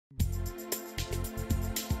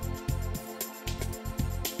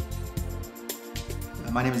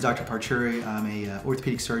My name is Dr. Parchuri. I'm a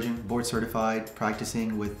orthopedic surgeon, board certified,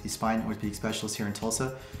 practicing with the spine orthopedic specialist here in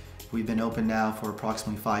Tulsa. We've been open now for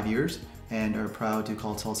approximately 5 years and are proud to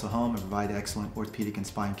call Tulsa home and provide excellent orthopedic and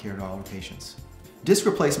spine care to all our patients. Disc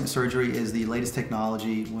replacement surgery is the latest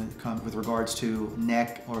technology with regards to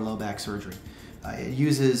neck or low back surgery. It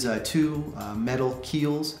uses two metal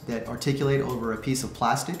keels that articulate over a piece of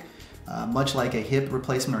plastic, much like a hip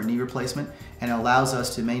replacement or a knee replacement, and it allows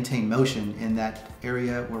us to maintain motion in that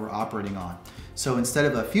area where we're operating on. So instead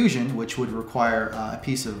of a fusion, which would require a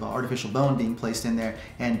piece of artificial bone being placed in there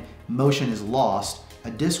and motion is lost,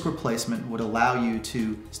 a disc replacement would allow you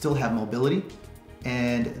to still have mobility,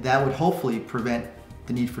 and that would hopefully prevent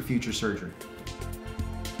the need for future surgery.